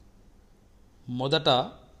మొదట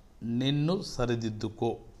నిన్ను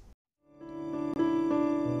సరిదిద్దుకో.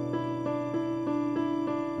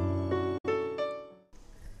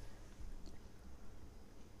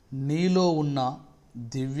 నీలో ఉన్న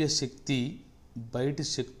దివ్య శక్తి బయటి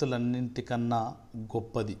శక్తులన్నింటికన్నా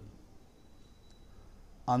గొప్పది.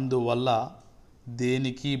 అందువల్ల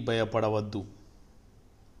దేనికి భయపడవద్దు.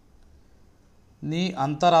 నీ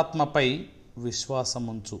అంతరాత్మపై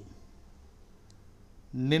విశ్వాసముంచు.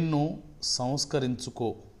 నిన్ను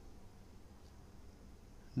సంస్కరించుకో.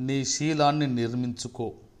 నీ శీలాన్ని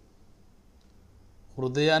నిర్మించుకో.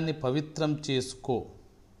 హృదయాన్ని పవిత్రం చేసుకో.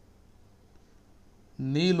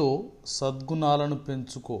 నీలో సద్గుణాలను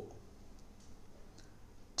పెంచుకో.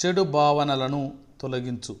 చెడు భావనలను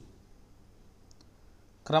తొలగించు.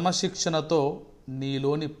 క్రమశిక్షణతో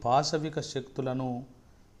నీలోని పాశవిక శక్తులను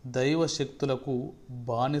దైవశక్తులకు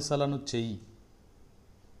బానిసలను చెయ్యి.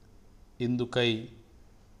 ఇందుకై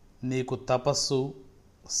నీకు తపస్సు,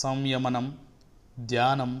 సంయమనం,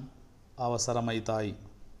 ధ్యానం అవసరమవుతాయి.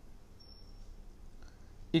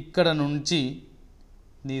 ఇక్కడ నుంచి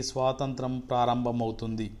నీ స్వాతంత్రం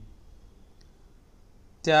ప్రారంభమవుతుంది.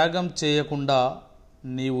 త్యాగం చేయకుండా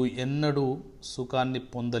నీవు ఎన్నడూ సుఖాన్ని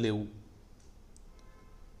పొందలేవు.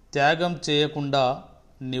 త్యాగం చేయకుండా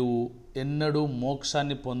నీవు ఎన్నడూ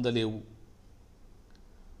మోక్షాన్ని పొందలేవు.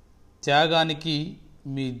 త్యాగానికి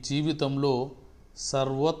మీ జీవితంలో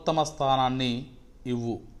సర్వోత్తమ స్థానాన్ని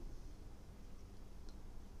ఇవ్వు.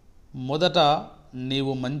 మొదట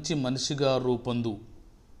నీవు మంచి మనిషిగా రూపొందు.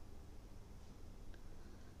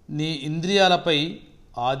 నీ ఇంద్రియాలపై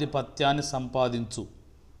ఆధిపత్యాన్ని సంపాదించు.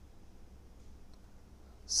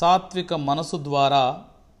 సాత్విక మనసు ద్వారా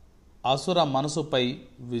అసుర మనసుపై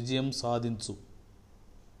విజయం సాధించు.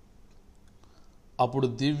 అప్పుడు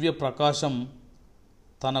దివ్య ప్రకాశం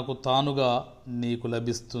తనకు తానుగా నీకు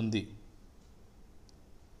లభిస్తుంది.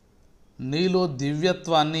 నీలో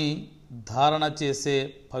దివ్యత్వాన్ని ధారణ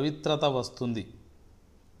చేసే పవిత్రత వస్తుంది.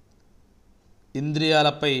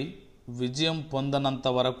 ఇంద్రియాలపై విజయం పొందనంత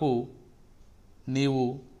వరకు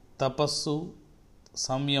నీవు తపస్సు,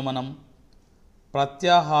 సంయమనం,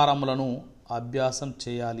 ప్రత్యాహారములను అభ్యాసం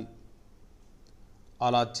చేయాలి.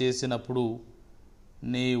 అలా చేసినప్పుడు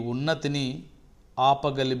నీ ఉన్నతిని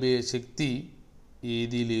ఆపగలిగే శక్తి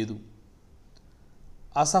ఏదీ లేదు.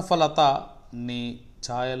 అసఫలత నీ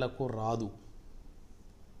ఛాయలకు రాదు.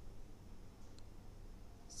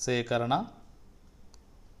 సేకరణ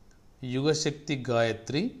యుగశక్తి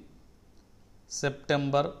గాయత్రి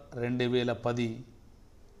సెప్టెంబర్ 2010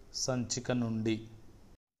 సంచిక నుండి.